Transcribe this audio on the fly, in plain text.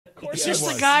Is this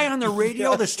the guy on the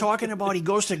radio that's talking about he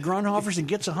goes to Grunhofer's and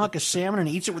gets a hunk of salmon and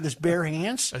eats it with his bare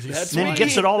hands? And then he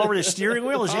gets it all over the steering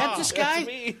wheel? Is that this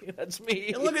guy? That's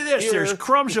me. And look at this. There's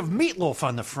crumbs of meatloaf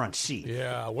on the front seat.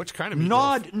 Yeah, which kind of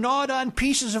meatloaf? Gnawed on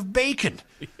pieces of bacon.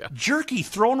 Yeah. Jerky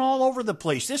thrown all over the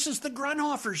place. This is the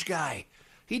Grunhofer's guy.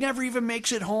 He never even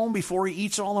makes it home before he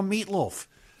eats all the meatloaf.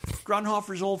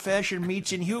 Grunhofer's old-fashioned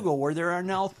meats in Hugo, where there are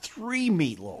now 3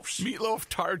 meatloafs. Meatloaf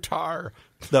tartare.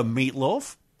 The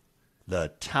meatloaf,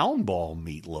 the Town Ball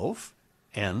meatloaf,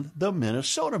 and the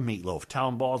Minnesota meatloaf.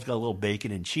 Town Ball's got a little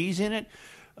bacon and cheese in it,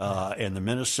 and the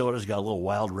Minnesota's got a little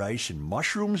wild rice and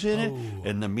mushrooms in it,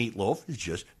 and the meatloaf is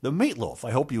just the meatloaf. I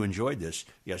hope you enjoyed this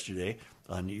yesterday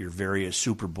on your various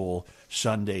Super Bowl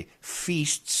Sunday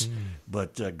feasts,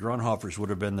 but Grunhofer's would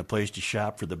have been the place to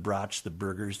shop for the brats, the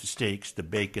burgers, the steaks, the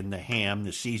bacon, the ham,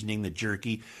 the seasoning, the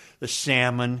jerky, the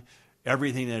salmon,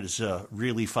 everything that is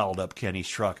really fouled up Kenny's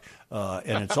truck,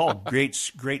 and it's all great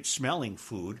smelling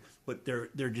food, but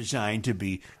they're designed to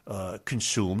be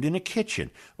consumed in a kitchen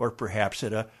or perhaps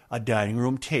at a dining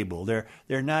room table. They're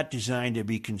not designed to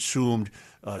be consumed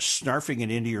snarfing it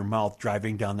into your mouth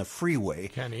driving down the freeway,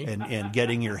 Kenny, and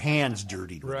getting your hands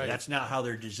dirtied. Right. That's not how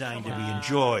they're designed to be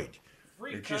enjoyed.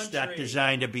 They're just not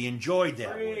designed to be enjoyed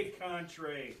that way.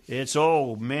 It's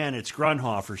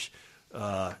Grunhofer's.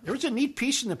 There was a neat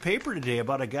piece in the paper today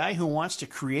about a guy who wants to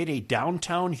create a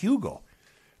downtown Hugo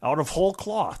out of whole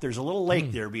cloth. There's a little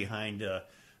lake there behind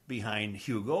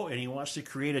Hugo, and he wants to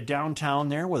create a downtown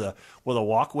there with a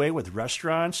walkway with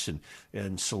restaurants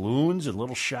and saloons and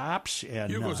little shops.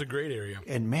 And Hugo's a great area.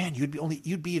 And man,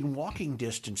 you'd be in walking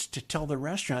distance to tell the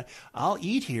restaurant, "I'll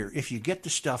eat here if you get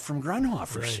the stuff from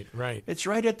Grunhofer's." Right. It's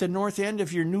right at the north end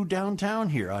of your new downtown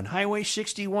here on Highway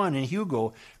 61 in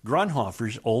Hugo.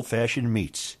 Grunhofer's Old Fashioned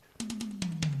Meats.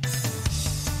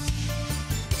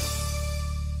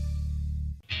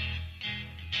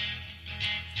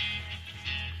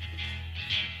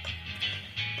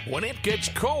 When it gets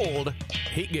cold,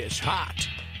 he gets hot.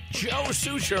 Joe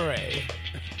Soucheray.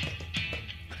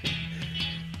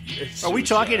 Are we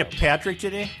talking to Patrick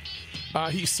today?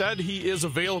 He said he is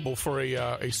available for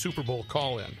a Super Bowl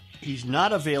call-in. He's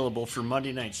not available for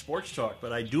Monday Night Sports Talk,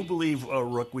 but I do believe,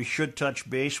 Rook, we should touch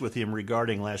base with him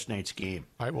regarding last night's game.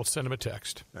 I will send him a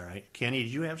text. All right. Kenny,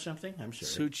 did you have something? I'm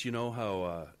sorry. Such, you know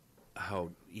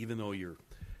how even though you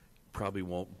probably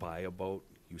won't buy a boat,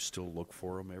 you still look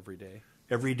for them every day?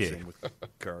 Every day. Same with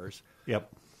cars. Yep.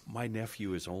 My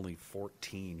nephew is only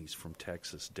 14. He's from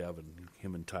Texas, Devon.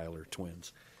 Him and Tyler,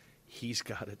 twins. He's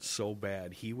got it so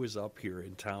bad. He was up here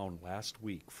in town last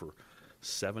week for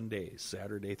 7 days,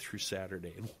 Saturday through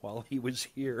Saturday. And while he was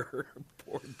here,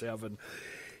 poor Devon,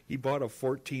 he bought a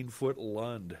 14-foot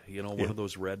Lund, one of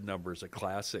those red numbers, a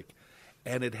classic.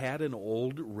 And it had an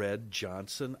old red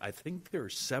Johnson. I think they're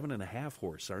 7.5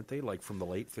 horse, aren't they? Like from the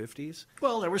late 50s?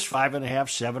 Well, there was 5.5,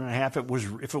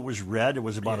 7.5. If it was red, it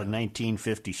was about a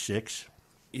 1956.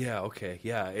 Yeah, okay.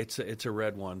 Yeah, it's a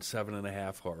red one,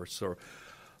 7.5 horse. So,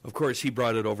 of course, he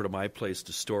brought it over to my place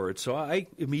to store it. So I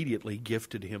immediately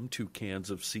gifted him 2 cans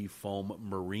of Seafoam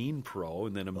Marine Pro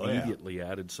and then immediately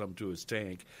added some to his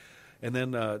tank. And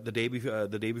then the day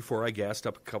before, I gassed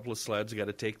up a couple of sleds. I got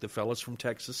to take the fellas from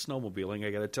Texas snowmobiling. I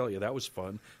got to tell you, that was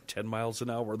fun. 10 miles an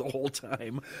hour the whole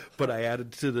time. But I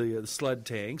added to the sled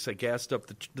tanks. I gassed up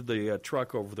the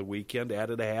truck over the weekend.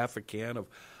 Added a half a can of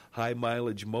high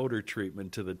mileage motor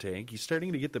treatment to the tank. You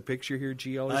starting to get the picture here,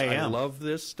 GL? I love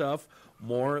this stuff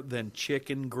more than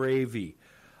chicken gravy.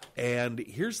 And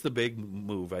here's the big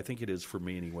move. I think it is for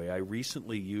me anyway. I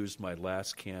recently used my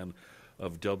last can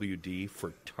of WD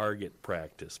for target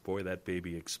practice. Boy, that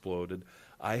baby exploded.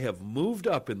 I have moved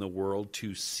up in the world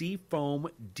to Seafoam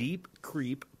Deep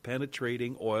Creep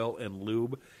Penetrating Oil and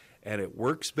Lube, and it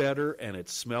works better and it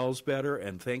smells better,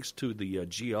 and thanks to the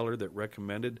GLer that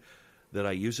recommended that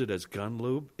I use it as gun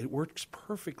lube, it works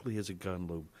perfectly as a gun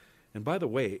lube. And by the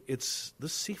way, it's the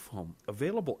Seafoam,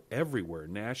 available everywhere,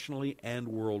 nationally and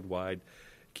worldwide.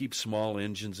 Keeps small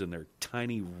engines and their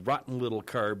tiny, rotten little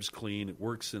carbs clean. It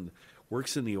works in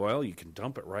the oil. You can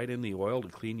dump it right in the oil to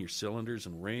clean your cylinders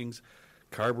and rings,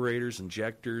 carburetors,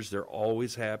 injectors. They're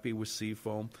always happy with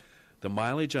Seafoam. The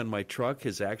mileage on my truck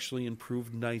has actually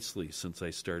improved nicely since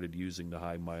I started using the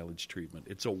high mileage treatment.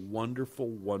 It's a wonderful,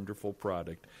 wonderful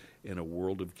product in a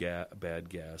world of bad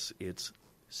gas. It's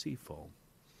Seafoam.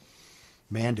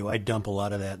 Man, do I dump a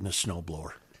lot of that in the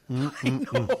snowblower.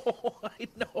 I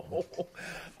know.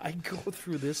 I go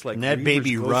through this like and that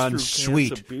baby runs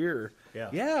sweet. Of beer.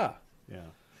 Yeah.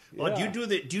 Well, do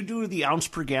you do the ounce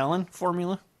per gallon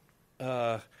formula?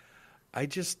 I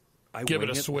give it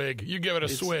a swig. You give it a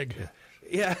swig.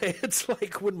 Yeah, it's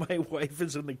like when my wife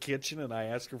is in the kitchen and I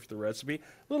ask her for the recipe.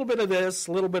 A little bit of this,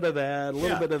 a little bit of that, a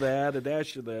little bit of that, a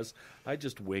dash of this. I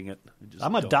just wing it.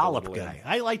 I'm a dollop guy.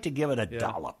 I like to give it a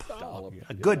dollop.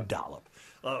 A good dollop.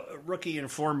 Rookie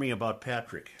informed me about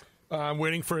Patrick. I'm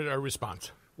waiting for a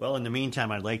response. Well, in the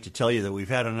meantime, I'd like to tell you that we've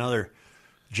had another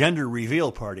gender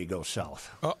reveal party go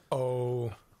south.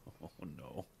 Uh-oh. Oh,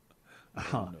 no.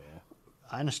 No.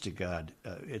 Honest to God,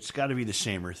 it's got to be the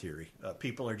Samer theory.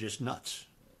 People are just nuts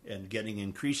and getting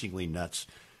increasingly nuts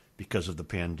because of the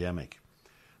pandemic.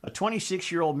 A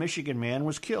 26-year-old Michigan man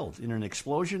was killed in an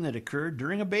explosion that occurred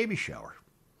during a baby shower,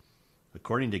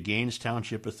 according to Gaines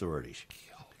Township authorities.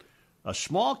 A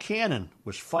small cannon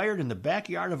was fired in the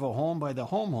backyard of a home by the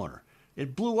homeowner.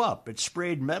 It blew up. It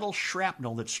sprayed metal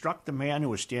shrapnel that struck the man who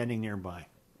was standing nearby.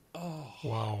 Oh,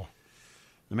 wow.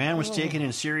 The man was taken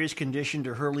in serious condition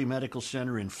to Hurley Medical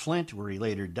Center in Flint, where he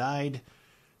later died.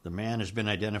 The man has been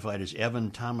identified as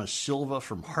Evan Thomas Silva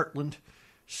from Heartland,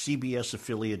 CBS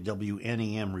affiliate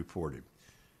WNEM reported.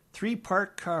 3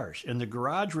 parked cars and the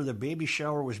garage where the baby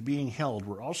shower was being held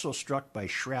were also struck by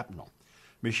shrapnel.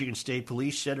 Michigan State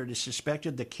Police said it is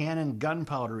suspected the cannon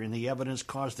gunpowder in the evidence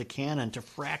caused the cannon to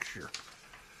fracture.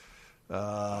 They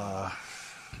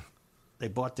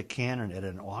bought the cannon at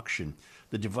an auction.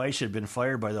 The device had been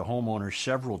fired by the homeowner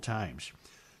several times.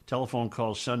 Telephone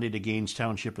calls Sunday to Gaines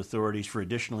Township authorities for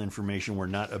additional information were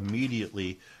not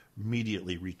immediately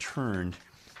returned.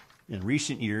 In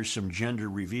recent years, some gender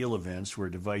reveal events where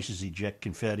devices eject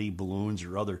confetti, balloons,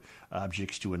 or other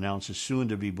objects to announce a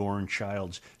soon-to-be-born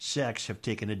child's sex have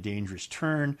taken a dangerous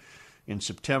turn. In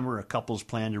September, a couple's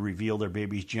plan to reveal their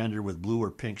baby's gender with blue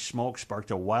or pink smoke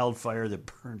sparked a wildfire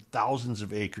that burned thousands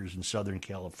of acres in Southern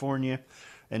California.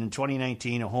 And in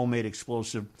 2019, a homemade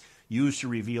explosive used to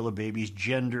reveal a baby's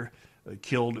gender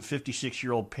killed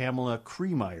 56-year-old Pamela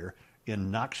Kremeyer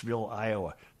in Knoxville,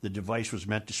 Iowa. The device was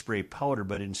meant to spray powder,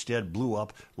 but instead blew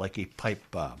up like a pipe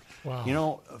bomb. Wow. You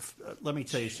know, let me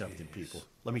tell you something, people.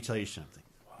 Let me tell you something.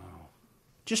 Wow.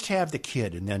 Just have the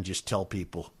kid and then just tell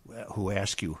people who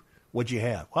ask you, what'd you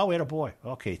have? Well, we had a boy.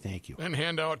 Okay, thank you. And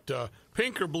hand out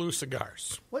pink or blue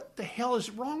cigars. What the hell is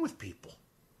wrong with people?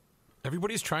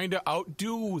 Everybody's trying to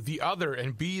outdo the other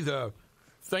and be the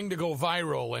thing to go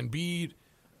viral and be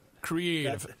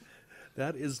creative.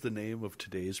 That is the name of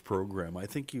today's program. I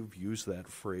think you've used that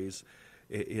phrase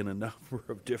in a number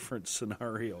of different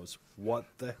scenarios. What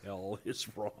the hell is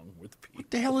wrong with people?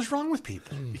 What the hell is wrong with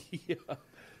people? Yeah.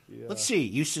 Let's see.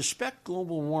 You suspect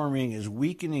global warming is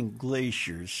weakening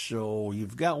glaciers, so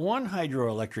you've got one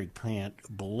hydroelectric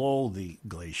plant below the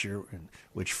glacier,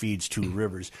 which feeds 2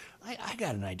 rivers. I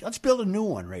got an idea. Let's build a new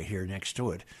one right here next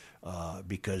to it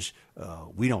because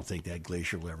we don't think that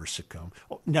glacier will ever succumb.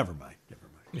 Oh, never mind.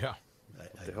 Yeah.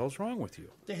 What the hell's wrong with you?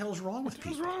 What the hell's wrong with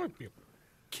people? What's wrong with people?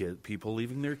 People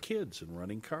leaving their kids and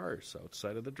running cars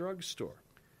outside of the drugstore.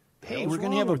 Hey, we're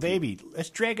going to have a baby. Let's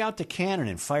drag out the cannon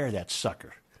and fire that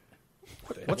sucker.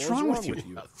 What's wrong with you?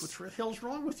 What the hell's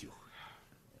wrong with you?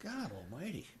 God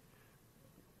almighty.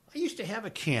 I used to have a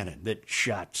cannon that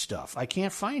shot stuff. I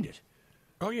can't find it.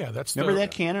 Oh, yeah. Remember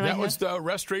that cannon I That had? was the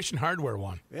Restoration Hardware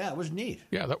one. Yeah, it was neat.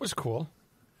 Yeah, that was cool.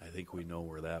 I think we know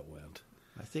where that went.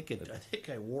 I think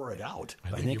I wore it out.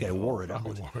 I think I wore it out.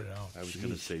 I was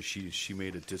going to say she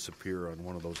made it disappear on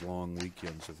one of those long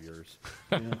weekends of yours.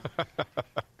 Yeah.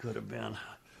 Could have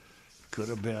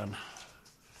been.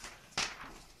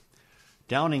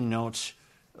 Downing notes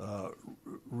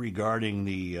regarding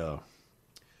the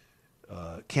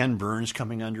Ken Burns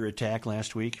coming under attack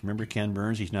last week. Remember Ken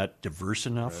Burns? He's not diverse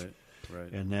enough.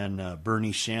 Right. And then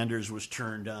Bernie Sanders was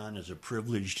turned on as a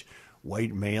privileged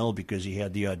white male because he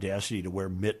had the audacity to wear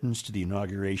mittens to the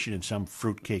inauguration, and some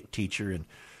fruitcake teacher in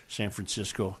San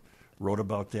Francisco wrote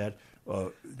about that.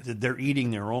 They're eating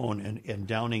their own, and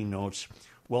Downing notes,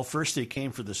 well, first they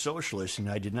came for the socialists, and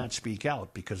I did not speak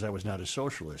out because I was not a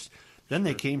socialist. Then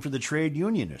they came for the trade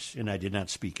unionists, and I did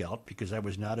not speak out because I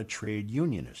was not a trade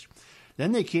unionist.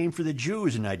 Then they came for the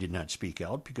Jews, and I did not speak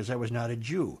out because I was not a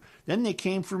Jew. Then they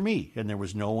came for me, and there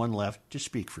was no one left to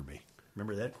speak for me.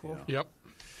 Remember that quote? Yeah. Yep.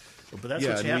 But that's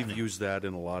what's happening. We've used that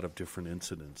in a lot of different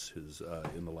incidents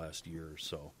in the last year or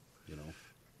so. You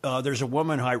know, there's a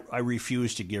woman I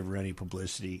refuse to give her any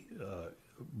publicity,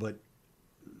 but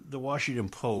the Washington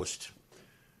Post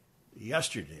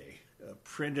yesterday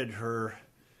printed her.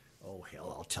 Oh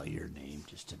hell! I'll tell you her name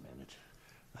just a minute.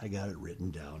 I got it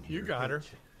written down here. You got her.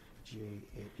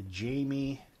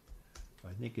 Jamie.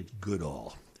 I think it's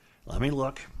Goodall. Let me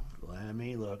look.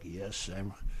 Yes,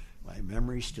 my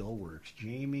memory still works.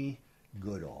 Jamie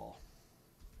Goodall.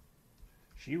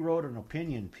 She wrote an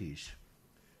opinion piece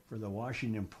for the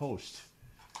Washington Post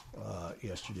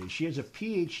yesterday. She has a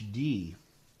PhD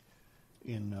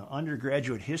in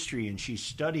undergraduate history, and she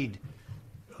studied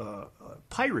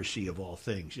piracy of all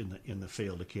things in the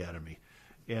failed academy.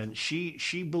 And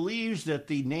she believes that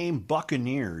the name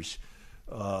Buccaneers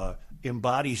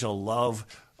embodies a love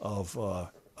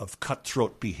of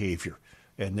cutthroat behavior,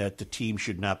 and that the team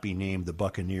should not be named the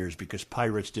Buccaneers because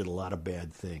pirates did a lot of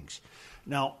bad things.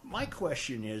 Now, my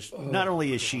question is: not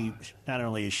only is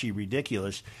she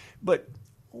ridiculous, but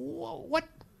what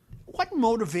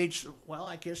motivates? Well,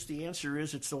 I guess the answer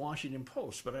is it's the Washington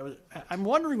Post. But I'm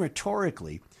wondering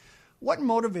rhetorically, what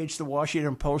motivates the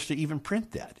Washington Post to even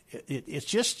print that? It's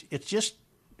just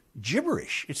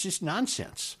gibberish. It's just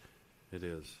nonsense. It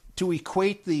is. To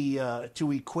equate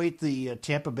the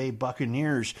Tampa Bay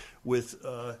Buccaneers with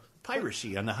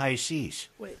piracy on the high seas.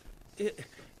 Wait,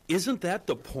 isn't that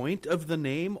the point of the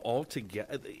name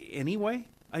altogether? Anyway,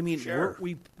 I mean, sure.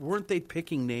 weren't they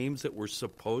picking names that were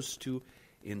supposed to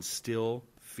instill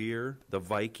fear? The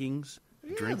Vikings,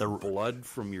 drink blood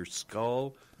from your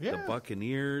skull. Yeah. The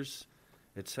Buccaneers,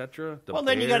 etc. Well,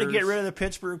 then you got to get rid of the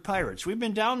Pittsburgh Pirates. We've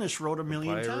been down this road a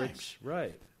million times.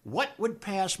 Right. What would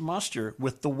pass muster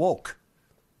with the woke?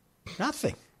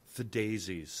 Nothing. The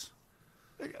daisies.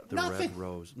 The Nothing. red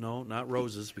rose. No, not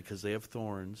roses because they have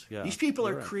thorns. Yeah. These people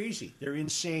are right. crazy. They're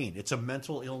insane. It's a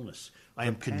mental illness. I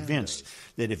am convinced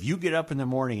that if you get up in the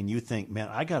morning and you think, man,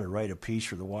 I got to write a piece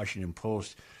for the Washington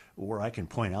Post where I can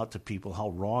point out to people how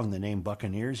wrong the name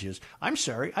Buccaneers is, I'm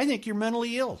sorry. I think you're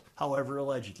mentally ill, however,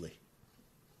 allegedly.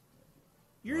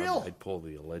 You're ill. I'd pull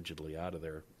the allegedly out of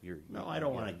there. No, I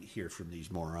don't want to hear from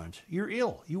these morons. You're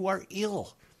ill. You are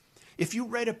ill. If you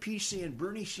write a piece saying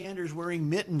Bernie Sanders wearing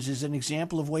mittens is an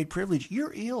example of white privilege,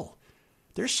 you're ill.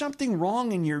 There's something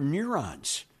wrong in your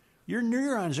neurons. Your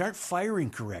neurons aren't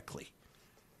firing correctly.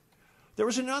 There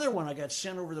was another one I got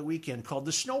sent over the weekend called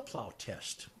the snowplow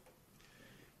test.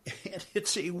 And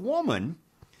it's a woman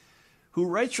who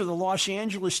writes for the Los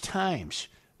Angeles Times,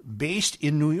 based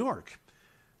in New York.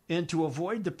 And to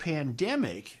avoid the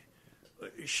pandemic,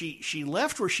 she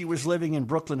left where she was living in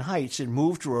Brooklyn Heights and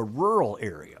moved to a rural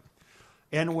area,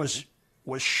 and was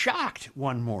shocked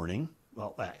one morning.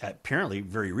 Well, apparently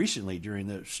very recently during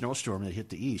the snowstorm that hit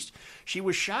the east, she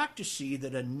was shocked to see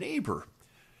that a neighbor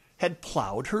had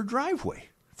plowed her driveway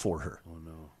for her. Oh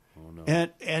no!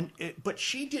 But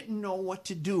she didn't know what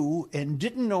to do and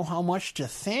didn't know how much to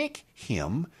thank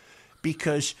him,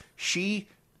 because she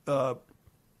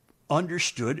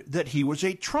understood that he was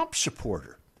a Trump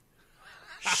supporter.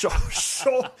 So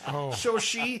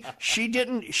she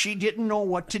didn't know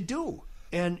what to do,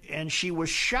 and she was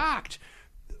shocked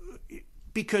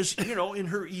because, you know, in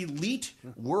her elite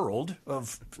world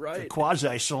of the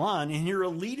quasi salon, in your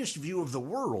elitist view of the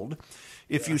world,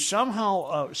 if you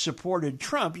somehow supported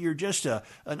Trump, you're just an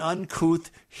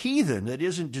uncouth heathen that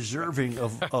isn't deserving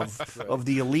of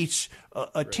the elite's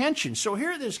attention. So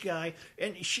here this guy,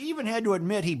 and she even had to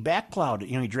admit he backplowed it.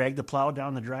 You know, he dragged the plow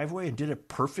down the driveway and did it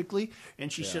perfectly.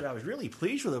 And she said, I was really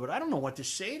pleased with it, but I don't know what to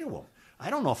say to him. I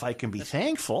don't know if I can be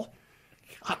thankful.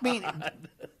 I mean,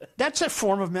 that's a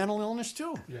form of mental illness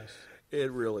too. Yes,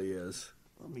 it really is.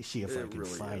 Let me see if I can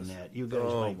really find is. that. You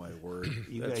guys my word!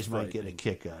 You guys might get a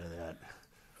kick out of that.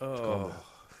 Oh,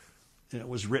 And it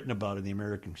was written about in the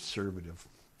American Conservative.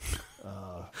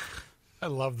 I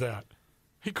love that.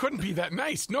 He couldn't be that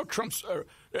nice. No, Trump's.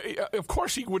 Of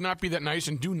course, he would not be that nice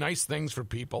and do nice things for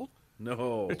people.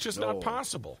 No, it's just not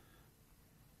possible.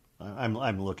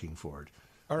 I'm looking for it.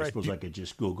 All right, I suppose I could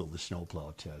just Google the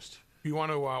snowplow test. You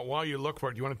want to, while you look for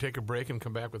it, do you want to take a break and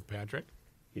come back with Patrick?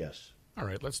 Yes. All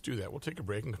right, let's do that. We'll take a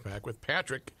break and come back with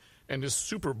Patrick and his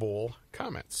Super Bowl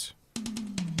comments.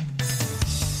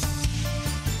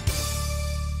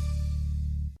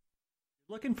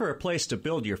 Looking for a place to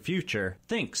build your future?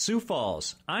 Think Sioux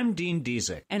Falls. I'm Dean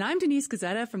Diezik. And I'm Denise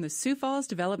Gazzetta from the Sioux Falls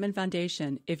Development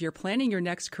Foundation. If you're planning your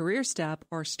next career step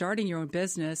or starting your own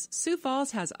business, Sioux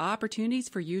Falls has opportunities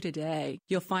for you today.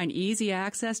 You'll find easy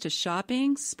access to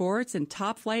shopping, sports, and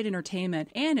top-flight entertainment,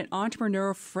 and an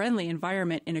entrepreneur-friendly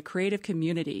environment in a creative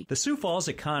community. The Sioux Falls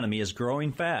economy is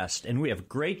growing fast, and we have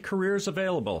great careers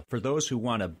available for those who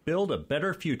want to build a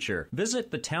better future.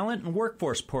 Visit the Talent and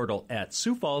Workforce portal at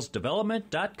SiouxFallsDevelopment.com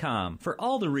for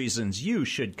all the reasons you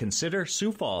should consider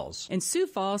Sioux Falls. In Sioux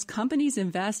Falls, companies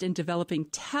invest in developing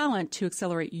talent to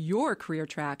accelerate your career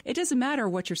track. It doesn't matter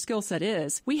what your skill set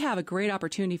is. We have a great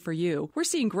opportunity for you. We're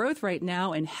seeing growth right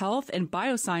now in health and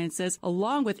biosciences,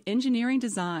 along with engineering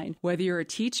design. Whether you're a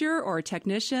teacher or a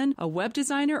technician, a web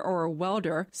designer or a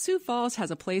welder, Sioux Falls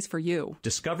has a place for you.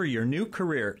 Discover your new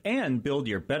career and build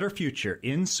your better future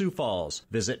in Sioux Falls.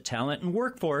 Visit Talent and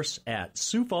Workforce at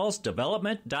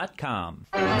SiouxFallsDevelopment.com.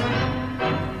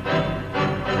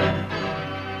 SpreakerTalent.com.